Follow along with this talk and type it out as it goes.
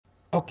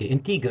Okay,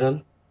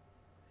 integral.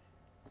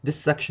 This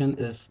section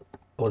is,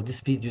 or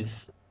this video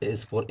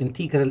is for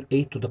integral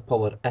a to the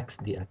power x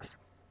dx.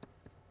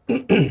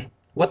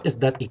 What is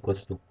that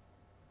equals to?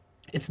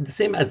 It's the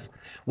same as,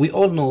 we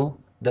all know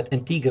that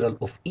integral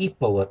of e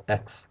power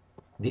x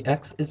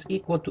dx is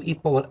equal to e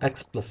power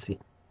x plus c.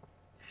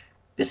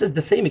 This is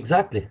the same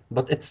exactly,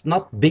 but it's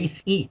not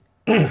base e.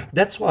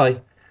 That's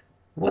why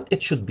what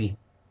it should be.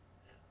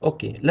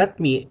 Okay, let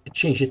me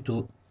change it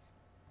to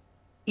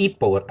e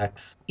power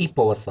x, e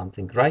power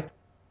something, right?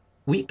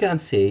 We can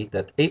say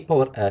that a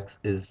power x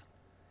is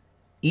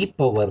e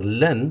power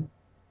ln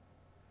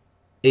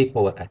a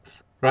power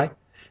x, right?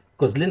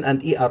 Because ln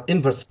and e are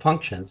inverse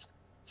functions,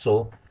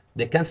 so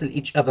they cancel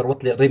each other.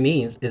 What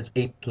remains is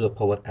a to the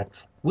power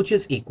x, which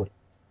is equal,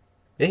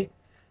 okay,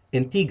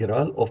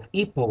 integral of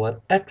e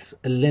power x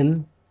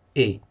ln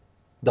a,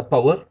 the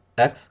power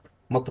x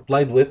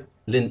multiplied with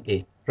ln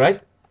a,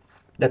 right?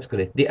 That's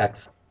great,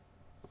 dx.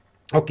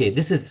 Okay,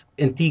 this is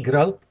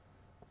integral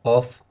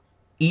of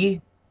e,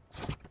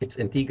 it's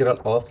integral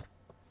of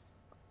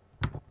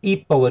e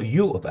power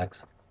u of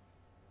x,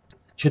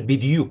 should be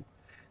du.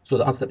 So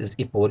the answer is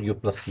e power u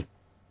plus c.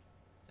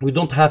 We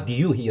don't have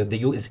du here. The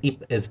u is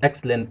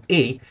x ln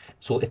a,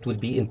 so it will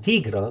be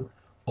integral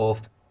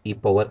of e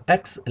power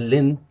x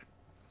ln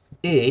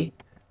a,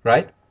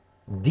 right?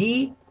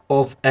 D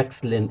of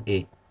x ln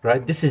a,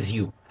 right? This is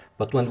u.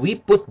 But when we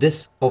put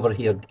this over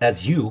here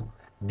as u,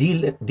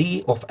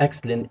 d of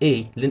x ln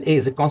a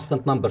is a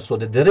constant number, so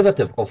the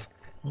derivative of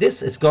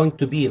this is going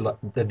to be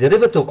the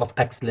derivative of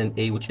x ln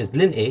a, which is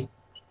ln a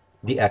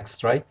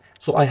dx, right?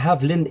 So I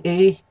have ln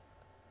a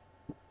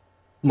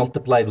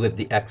multiplied with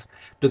the x.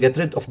 To get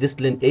rid of this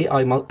ln a,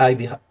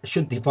 I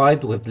should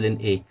divide with ln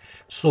a.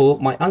 So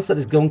my answer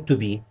is going to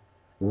be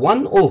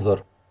 1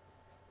 over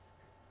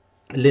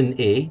ln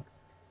a,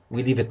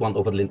 we leave it 1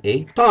 over ln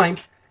a,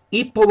 times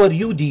e power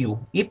u du.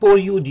 E power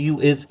u du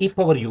is e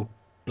power u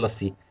plus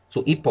c.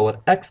 So e power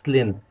x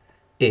ln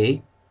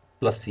a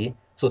plus c.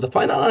 So the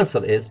final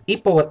answer is e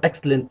power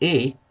x ln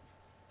a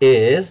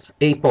is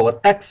a power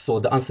x. So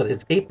the answer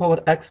is a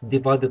power x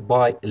divided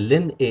by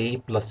ln a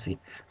plus c.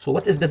 So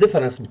what is the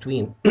difference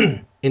between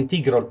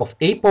integral of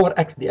a power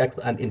x dx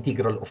and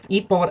integral of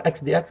e power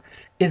x dx?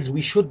 Is we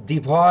should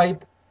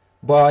divide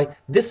by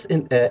this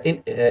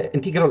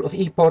integral of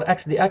e power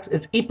x dx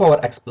is e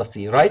power x plus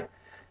c, right?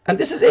 And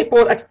this is a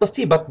power x plus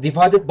c, but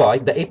divided by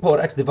the a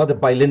power x divided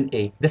by ln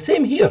a. The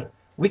same here.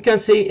 We can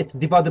say it's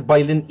divided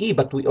by ln e,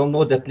 but we all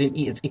know that ln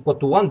e is equal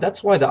to 1.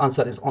 That's why the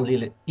answer is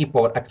only e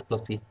power x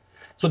plus c.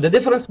 So the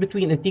difference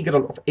between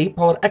integral of a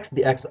power x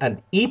dx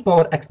and e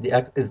power x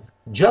dx is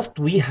just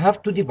we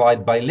have to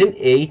divide by ln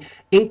a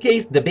in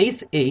case the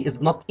base a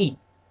is not e.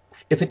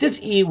 If it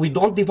is e, we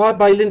don't divide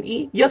by ln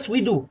e. Yes,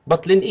 we do,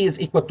 but ln e is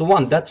equal to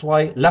 1. That's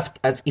why left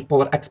as e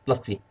power x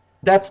plus c.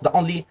 That's the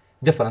only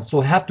difference. So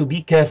we have to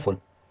be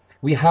careful.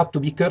 We have to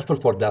be careful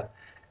for that.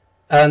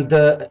 And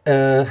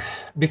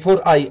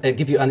before I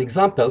give you an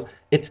example,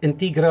 it's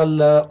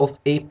integral of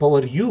a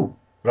power u,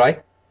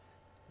 right?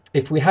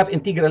 If we have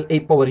integral a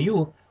power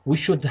u, we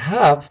should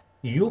have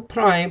u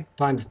prime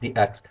times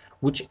dx,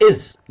 which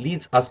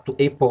leads us to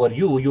a power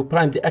u. U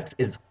prime dx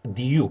is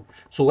du.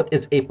 So what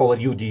is a power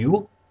u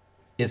du?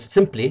 Is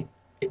simply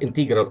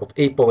integral of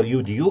a power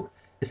u du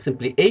is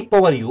simply a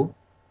power u,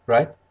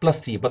 right,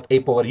 plus c. But a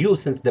power u,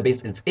 since the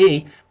base is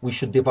a, we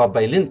should divide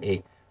by ln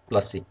a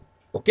plus c.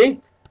 Okay?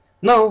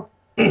 Now,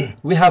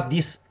 we have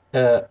these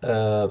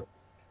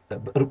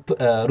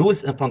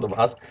rules in front of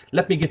us.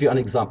 Let me give you an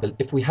example.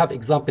 If we have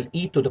example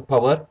e to the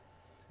power,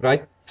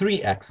 right,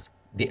 3x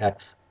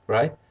dx,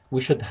 right,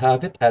 we should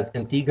have it as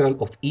integral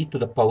of e to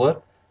the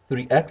power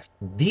 3x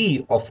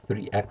d of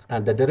 3x,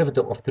 and the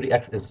derivative of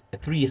 3x is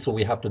 3, so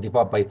we have to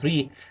divide by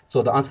 3.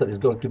 So the answer is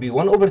going to be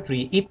 1 over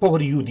 3 e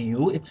power u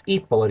du. It's e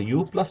power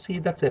u plus c.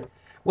 That's it.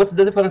 What's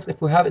the difference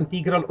if we have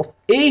integral of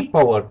a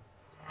power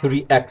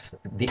 3x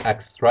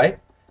dx, right?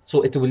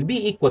 So it will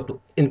be equal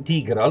to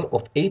integral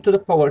of a to the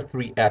power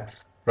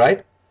 3x,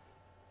 right?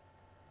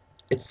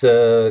 It's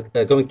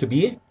going to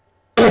be,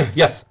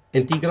 yes,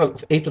 integral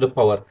of a to the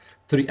power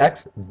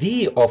 3x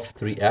d of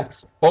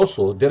 3x.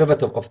 Also,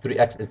 derivative of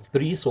 3x is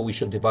 3, so we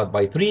should divide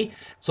by 3.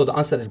 So the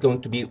answer is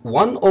going to be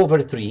 1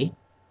 over 3,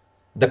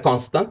 the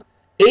constant,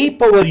 a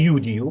power u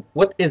du.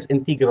 What is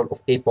integral of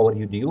a power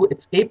u du?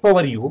 It's a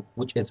power u,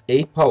 which is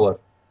a power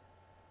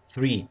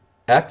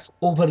 3x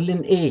over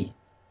ln a,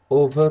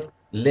 over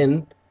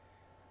ln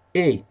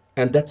a,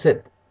 and that's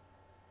it.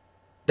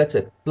 That's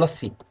it, plus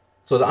c.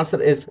 So the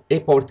answer is a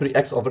power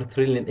 3x over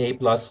 3 ln a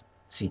plus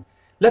c.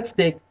 Let's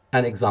take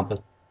an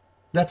example.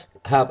 Let's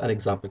have an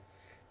example.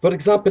 For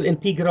example,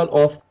 integral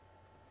of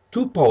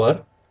 2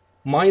 power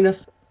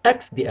minus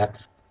x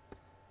dx.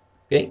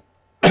 Okay?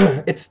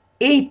 It's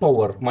a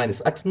power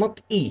minus x,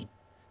 not e.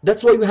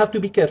 That's why we have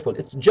to be careful.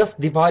 It's just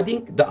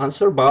dividing the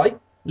answer by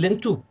ln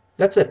 2.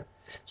 That's it.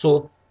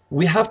 So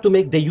we have to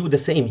make the u the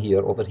same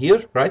here over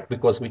here, right?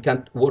 Because we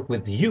can't work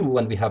with u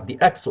when we have the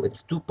x. So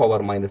it's 2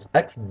 power minus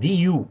x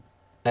du.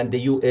 And the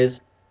u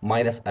is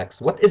minus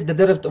x. What is the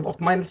derivative of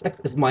minus x?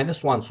 Is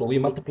minus 1. So we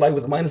multiply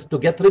with minus to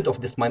get rid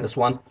of this minus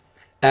 1.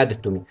 Add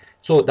it to me.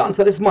 So the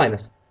answer is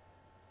minus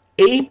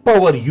a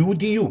power u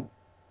du.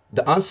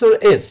 The answer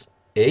is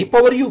a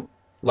power u,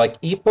 like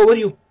e power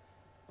u,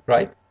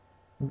 right?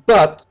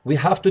 But we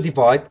have to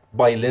divide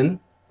by ln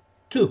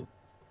 2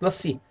 plus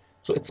c.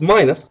 So it's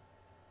minus,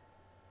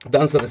 the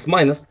answer is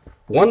minus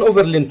 1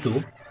 over ln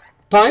 2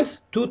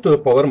 times 2 to the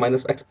power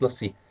minus x plus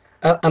c.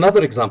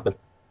 Another example,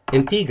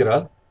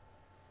 integral,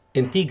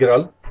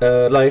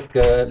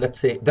 let's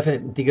say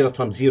definite integral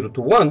from 0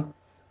 to 1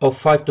 of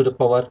 5 to the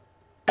power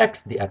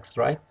x dx,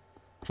 right?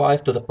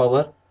 5 to the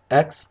power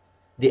x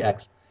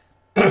dx.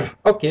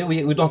 Okay,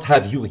 we don't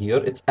have u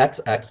here, it's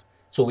x,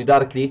 so we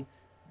directly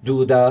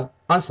do the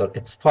answer.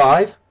 It's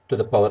 5 to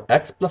the power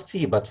x plus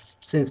c, but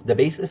since the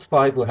base is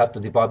 5, we have to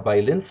divide by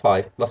ln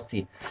 5 plus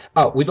c.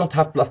 We don't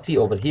have plus c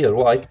over here.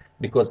 Why?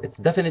 Because it's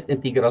definite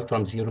integral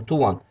from 0 to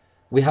 1.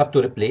 We have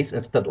to replace,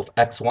 instead of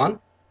x1,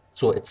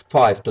 so it's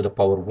 5 to the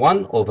power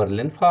 1 over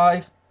ln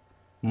 5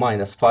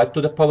 minus 5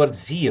 to the power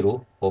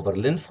 0 over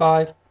ln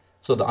 5.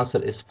 So the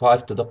answer is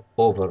 5 to the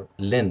over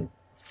ln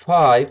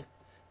 5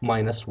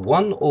 minus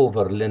 1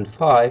 over ln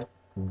 5.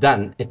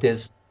 Then it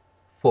is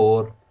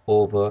 4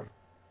 over,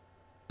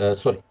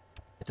 sorry,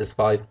 it is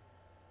 5.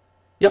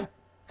 Yeah,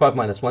 5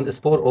 minus 1 is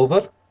 4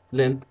 over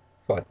ln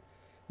 5.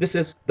 This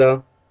is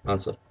the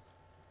answer.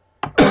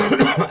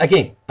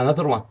 Again,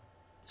 another one.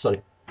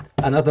 Sorry,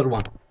 another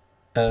one.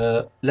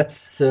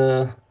 Let's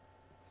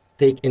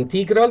take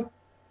integral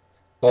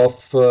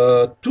of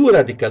 2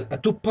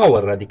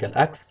 power radical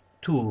x,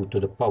 2 to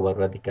the power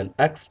radical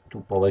x, 2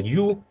 power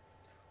u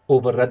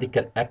over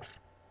radical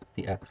x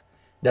dx.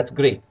 That's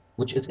great,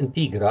 which is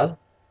integral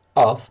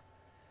of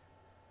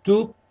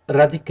 2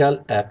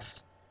 radical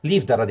x,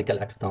 leave the radical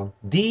x down,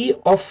 d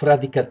of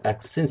radical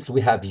x. Since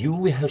we have u,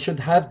 we should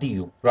have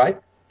du,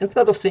 right?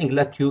 Instead of saying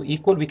let u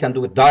equal, we can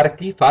do it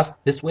directly, fast,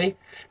 this way.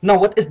 Now,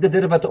 what is the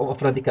derivative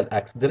of radical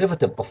x?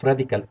 Derivative of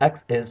radical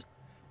x is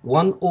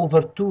 1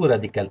 over 2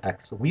 radical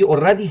x. We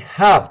already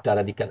have the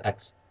radical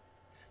x.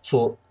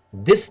 So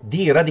this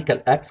d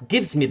radical x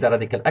gives me the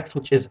radical x,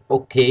 which is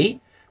okay,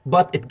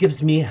 but it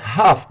gives me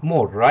half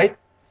more, right?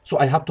 So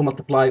I have to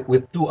multiply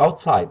with 2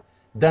 outside.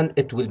 Then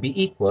it will be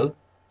equal,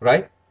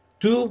 right,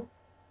 to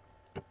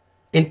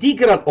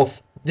integral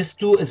of this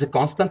 2 is a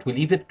constant. We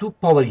leave it 2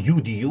 power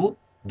u du.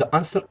 The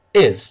answer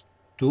is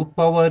 2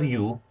 power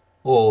u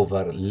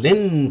over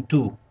ln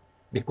 2,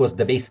 because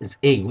the base is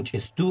a, which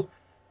is 2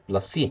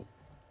 plus c.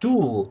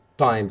 2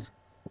 times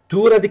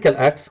 2 radical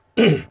x,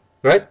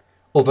 right,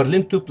 over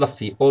ln 2 plus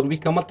c. Or we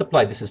can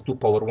multiply, this is 2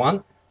 power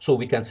 1, so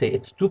we can say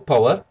it's 2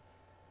 power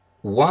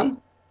 1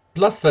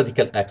 plus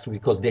radical x,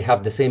 because they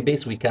have the same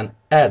base. We can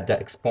add the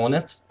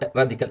exponents,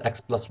 radical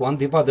x plus 1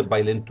 divided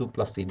by ln 2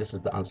 plus c. This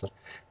is the answer.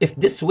 If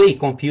this way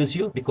confuse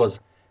you, because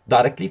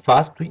directly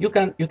fast, you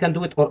can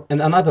do it or in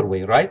another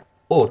way, right?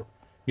 Or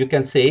you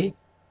can say,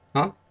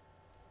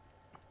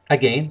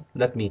 again,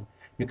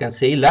 you can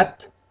say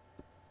let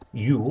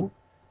u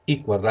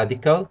equal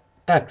radical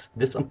x.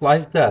 This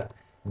implies that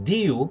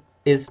du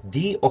is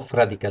d of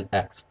radical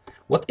x.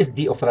 What is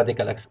d of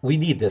radical x? We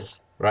need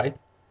this, right?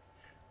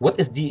 What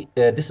is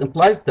this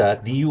implies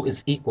that du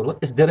is equal, what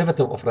is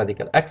derivative of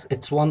radical x?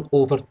 It's 1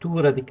 over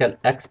 2 radical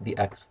x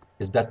dx.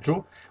 Is that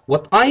true?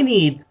 What I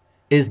need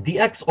is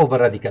dx over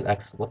radical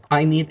x. What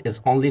I need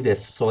is only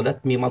this. So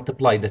let me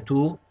multiply the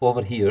 2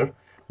 over here.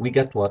 We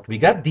get what? We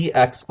got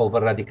dx over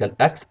radical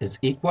x is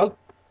equal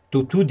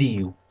to 2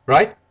 du,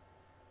 right?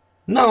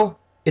 Now,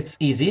 it's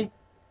easy.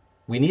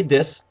 We need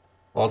this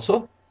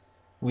also.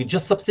 We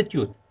just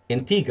substitute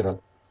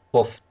integral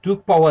of 2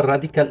 power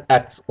radical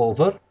x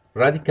over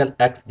radical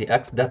x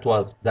dx, that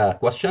was the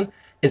question,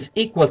 is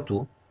equal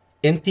to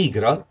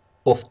integral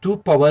of 2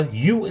 power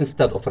u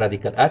instead of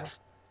radical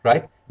x,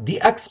 right?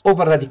 Dx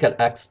over radical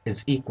x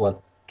is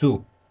equal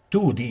to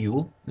 2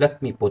 du.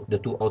 Let me put the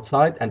 2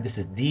 outside, and this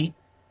is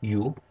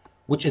du,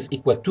 which is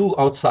equal to,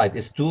 outside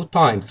is 2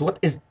 times, what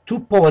is 2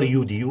 power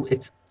u du?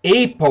 It's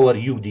a power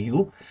u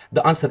du.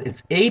 The answer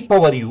is a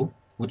power u,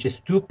 which is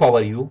 2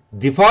 power u,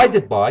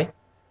 divided by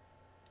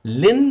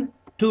ln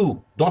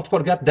 2. Don't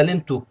forget the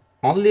ln 2.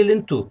 Only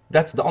ln 2.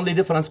 That's the only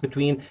difference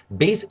between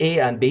base A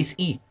and base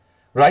E,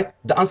 right?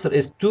 The answer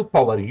is 2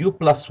 power u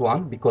plus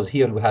 1, because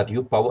here we have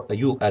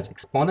u as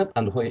exponent,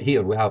 and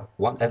here we have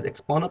 1 as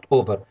exponent,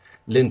 over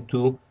ln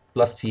 2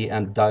 plus c,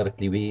 and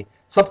directly we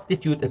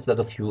substitute instead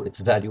of u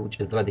its value, which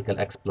is radical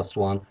x plus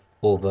 1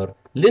 over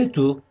ln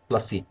 2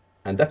 plus c.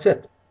 And that's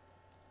it.